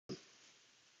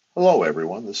Hello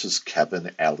everyone, this is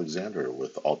Kevin Alexander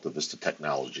with Alta Vista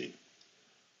Technology.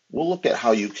 We'll look at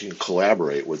how you can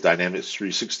collaborate with Dynamics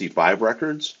 365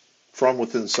 records from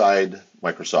within inside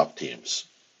Microsoft Teams.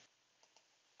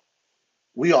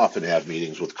 We often have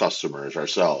meetings with customers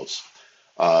ourselves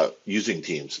using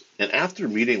Teams, and after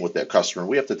meeting with that customer,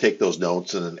 we have to take those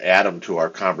notes and then add them to our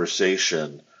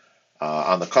conversation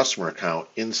on the customer account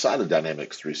inside of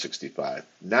Dynamics 365.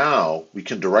 Now we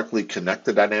can directly connect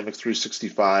to Dynamics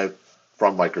 365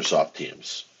 from Microsoft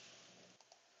Teams.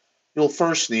 You'll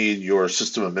first need your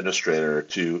system administrator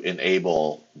to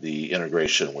enable the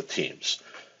integration with Teams.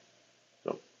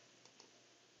 So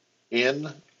in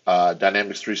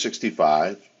Dynamics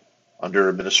 365, under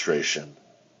Administration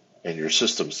and your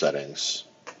system settings,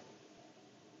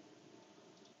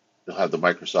 you'll have the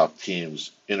Microsoft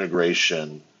Teams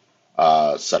integration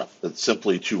setup. It's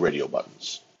simply two radio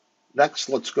buttons. Next,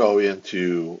 let's go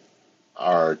into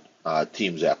our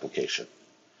Teams application.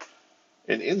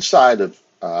 And inside of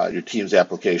your Teams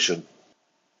application,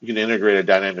 you can integrate a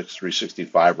Dynamics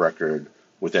 365 record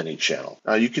with any channel.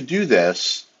 Now, you can do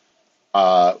this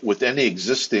with any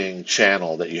existing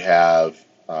channel that you have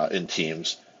in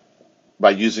Teams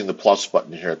by using the plus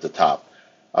button here at the top.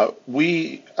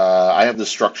 I have this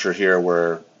structure here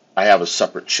where I have a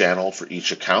separate channel for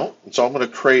each account. And so I'm going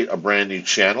to create a brand new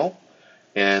channel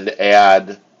and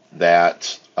add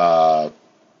that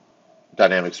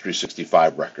Dynamics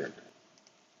 365 record.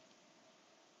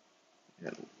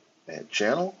 And add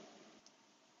channel.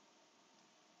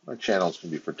 My channel is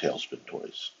going to be for Tailspin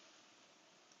Toys.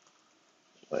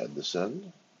 We'll add this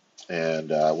in, and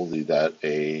we'll leave that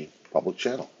a public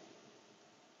channel.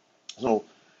 So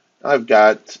I've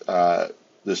got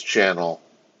this channel.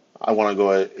 I want to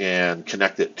go ahead and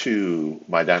connect it to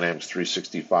my Dynamics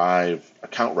 365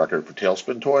 account record for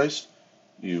Tailspin Toys.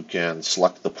 You can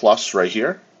select the plus right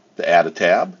here to add a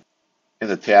tab. And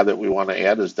the tab that we want to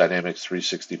add is Dynamics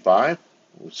 365.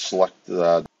 We'll select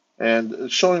and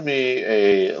it's showing me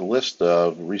a list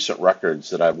of recent records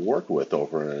that I've worked with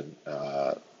over in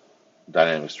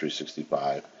Dynamics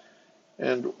 365.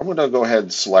 And I'm going to go ahead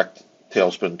and select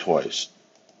Tailspin Toys.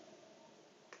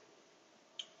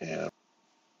 And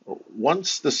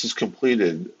once this is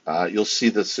completed, you'll see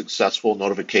the successful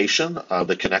notification of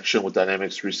the connection with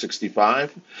Dynamics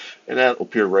 365, and that will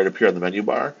appear right up here on the menu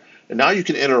bar. And now you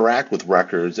can interact with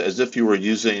records as if you were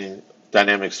using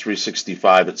Dynamics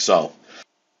 365 itself.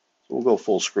 So we'll go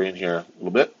full screen here a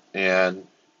little bit, and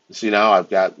you see now I've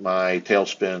got my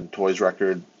Tailspin Toys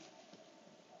record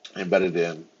embedded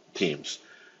in Teams.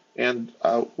 And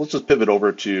let's just pivot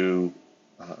over to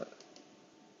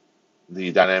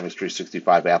the Dynamics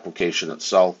 365 application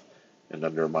itself. And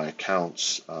under my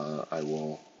accounts, I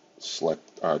will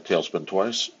select Tailspin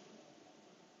Toys.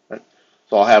 Right.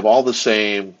 So I'll have all the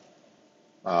same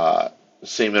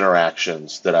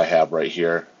interactions that I have right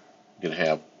here. I'm going to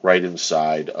have right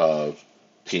inside of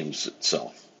Teams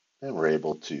itself. And we're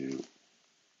able to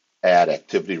add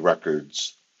activity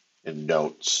records and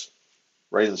notes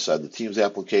right inside the Teams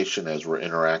application as we're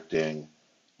interacting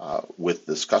with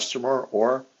this customer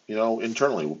or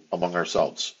internally among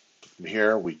ourselves. From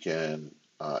here, we can,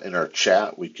 in our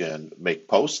chat, we can make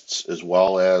posts as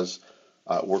well as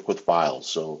work with files.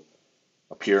 So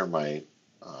up here in my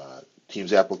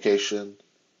Teams application,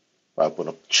 if I open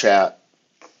up chat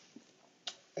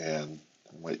and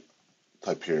I might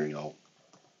type here,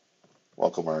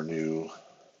 welcome our new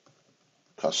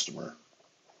customer.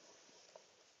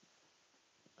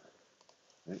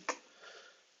 Right.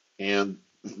 And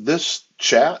this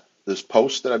chat, this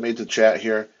post that I made to chat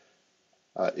here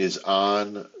is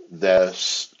on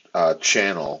this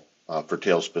channel for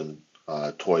Tailspin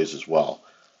Toys as well.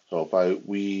 So if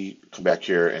we come back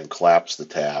here and collapse the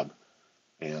tab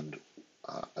and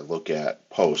I look at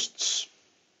posts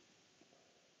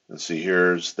and see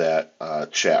here's that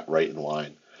chat right in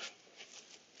line.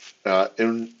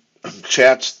 In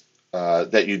chats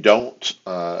that you don't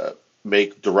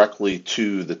make directly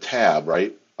to the tab,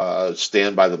 right?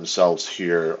 Stand by themselves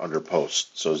here under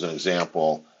post. So as an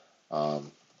example, so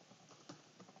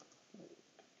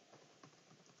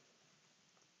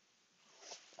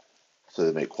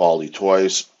they make quality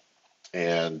toys,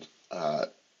 and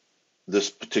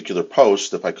this particular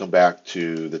post, if I come back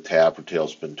to the tab for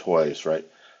Tailspin Toys, right,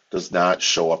 does not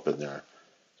show up in there.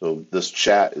 So this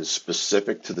chat is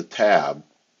specific to the tab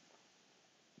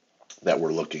that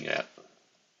we're looking at.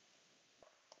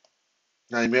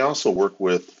 Now, you may also work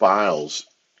with files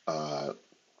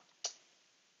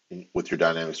with your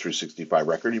Dynamics 365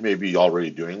 record. You may be already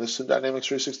doing this in Dynamics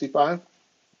 365.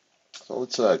 So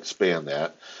let's expand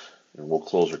that, and we'll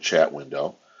close our chat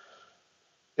window.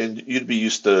 And you'd be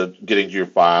used to getting to your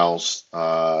files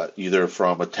either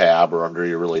from a tab or under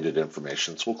your related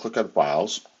information. So we'll click on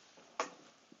Files,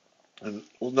 and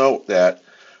we'll note that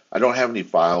I don't have any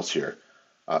files here.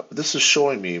 This is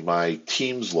showing me my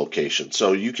Teams location.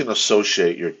 So you can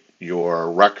associate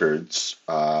your records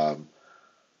uh,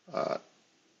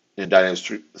 in Dynamics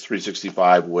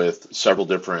 365 with several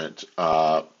different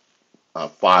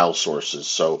file sources.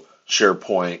 So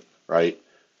SharePoint, right?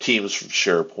 Teams for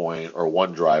SharePoint or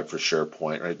OneDrive for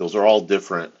SharePoint, right? Those are all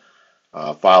different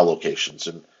file locations.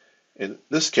 And in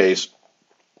this case,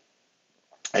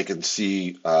 I can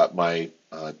see my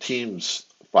Teams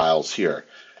files here.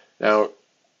 Now,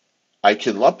 I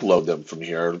can upload them from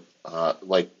here uh,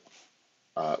 like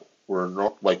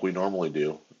we normally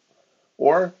do,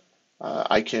 or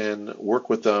I can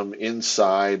work with them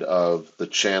inside of the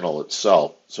channel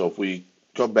itself. So if we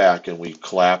go back and we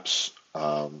collapse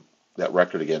that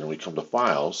record again and we come to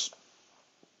Files,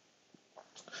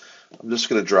 I'm just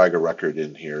going to drag a record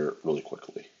in here really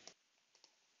quickly.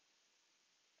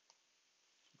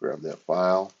 Grab that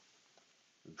file,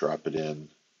 and drop it in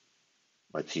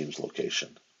my Teams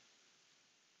location.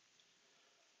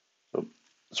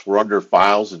 So we're under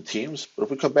Files and Teams, but if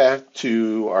we come back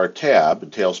to our tab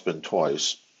in Tailspin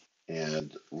Toys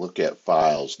and look at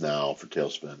Files now for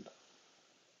Tailspin,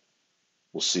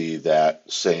 we'll see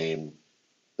that same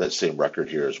record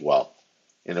here as well.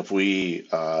 And if we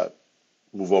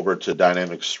move over to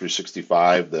Dynamics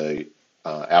 365, the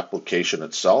application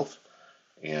itself,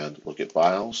 and look at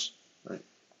Files, right?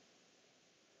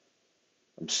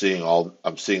 I'm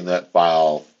seeing that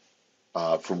file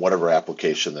from whatever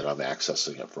application that I'm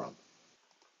accessing it from.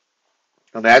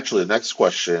 And actually, the next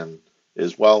question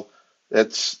is, well,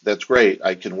 that's great.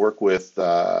 I can work with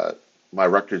my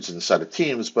records inside of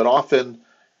Teams, but often,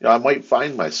 I might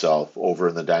find myself over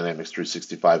in the Dynamics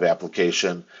 365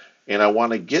 application, and I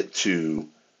want to get to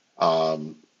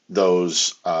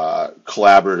those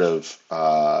collaborative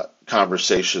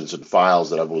conversations and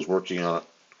files that I was working on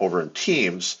over in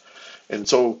Teams. And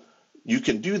so you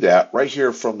can do that right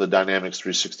here from the Dynamics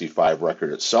 365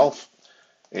 record itself.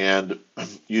 And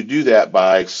you do that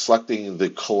by selecting the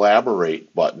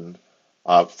Collaborate button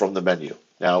from the menu.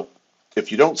 Now,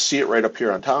 if you don't see it right up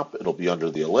here on top, it'll be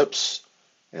under the ellipse.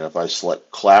 And if I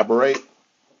select Collaborate,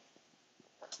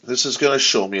 this is going to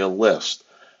show me a list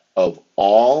of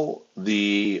all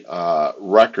the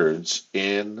records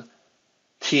in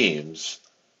Teams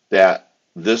that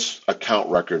this account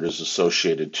record is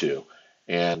associated to.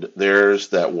 And there's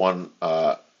that one,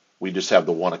 we just have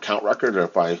the one account record. And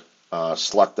if I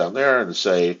select down there and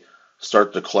say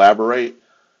start to collaborate,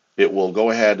 it will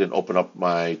go ahead and open up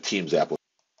my Teams application.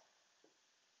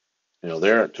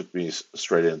 There it took me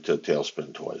straight into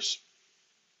Tailspin Toys.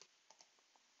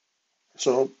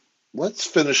 So let's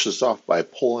finish this off by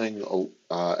pulling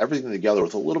everything together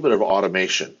with a little bit of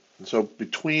automation. And so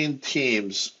between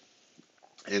Teams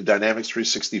and Dynamics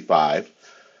 365,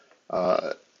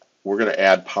 we're going to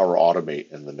add Power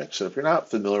Automate in the mix. And if you're not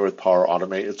familiar with Power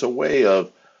Automate, it's a way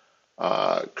of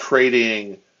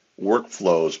creating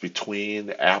workflows between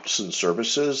apps and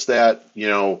services that,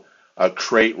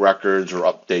 create records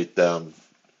or update them,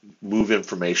 move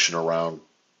information around.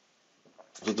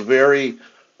 So it's a very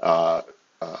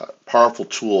powerful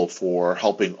tool for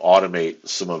helping automate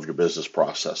some of your business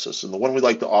processes. And the one we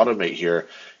like to automate here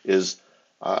is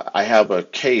I have a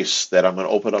case that I'm going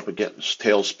to open up against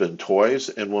Tailspin Toys.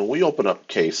 And when we open up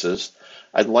cases,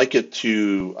 I'd like it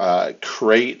to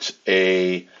create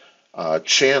a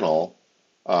channel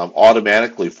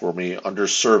automatically for me under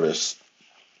service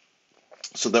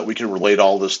so that we can relate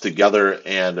all this together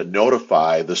and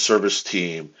notify the service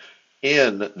team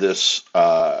in this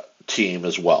team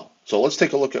as well. So let's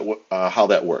take a look at how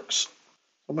that works.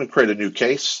 I'm going to create a new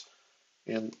case,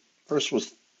 and first we'll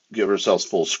give ourselves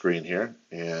full screen here,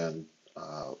 and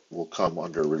we'll come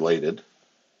under Related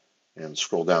and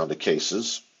scroll down to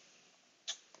Cases,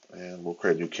 and we'll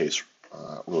create a new case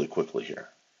really quickly here.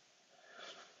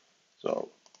 So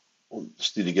we'll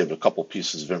just need to give a couple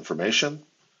pieces of information.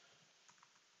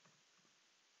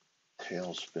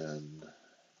 Tailspin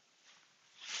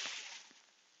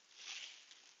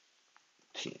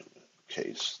team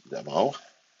case demo.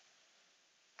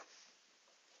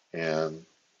 And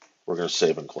we're going to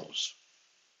save and close.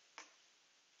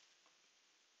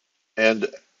 And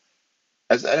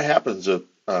as that happens, a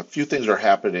few things are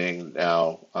happening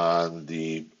now on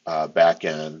the back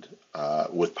end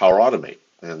with Power Automate.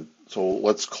 And so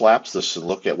let's collapse this and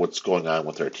look at what's going on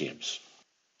with our teams.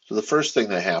 So the first thing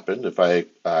that happened, if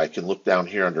I can look down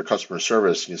here under customer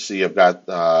service, you can see I've got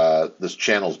this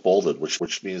channel's bolded,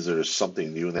 which means there's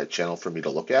something new in that channel for me to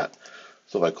look at.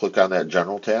 So if I click on that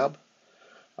General tab,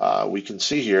 we can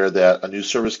see here that a new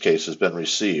service case has been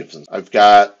received. I've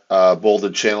got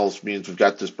bolded channels, means we've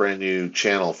got this brand new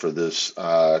channel for this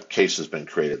case has been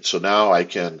created. So now I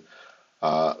can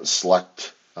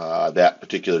select that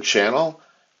particular channel,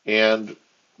 and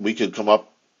we could come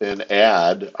up and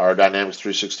add our Dynamics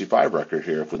 365 record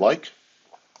here if we'd like.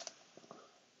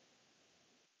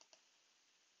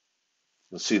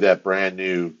 You'll see that brand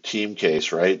new team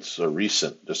case, right? So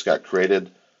recent, just got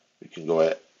created. We can go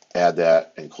ahead, add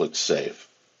that and click Save.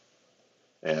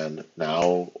 And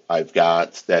now I've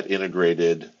got that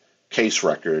integrated case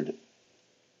record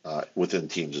within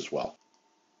Teams as well.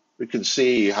 We can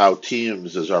see how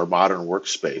Teams is our modern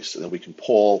workspace, and then we can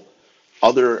pull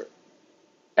other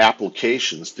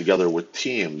applications together with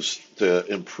Teams to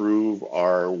improve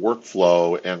our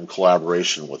workflow and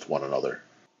collaboration with one another.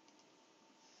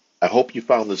 I hope you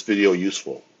found this video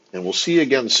useful, and we'll see you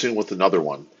again soon with another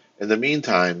one. In the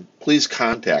meantime, please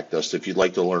contact us if you'd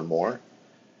like to learn more.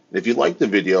 And if you like the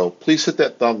video, please hit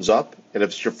that thumbs up, and if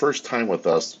it's your first time with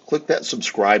us, click that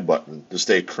subscribe button to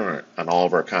stay current on all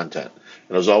of our content.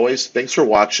 And as always, thanks for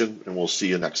watching, and we'll see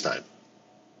you next time.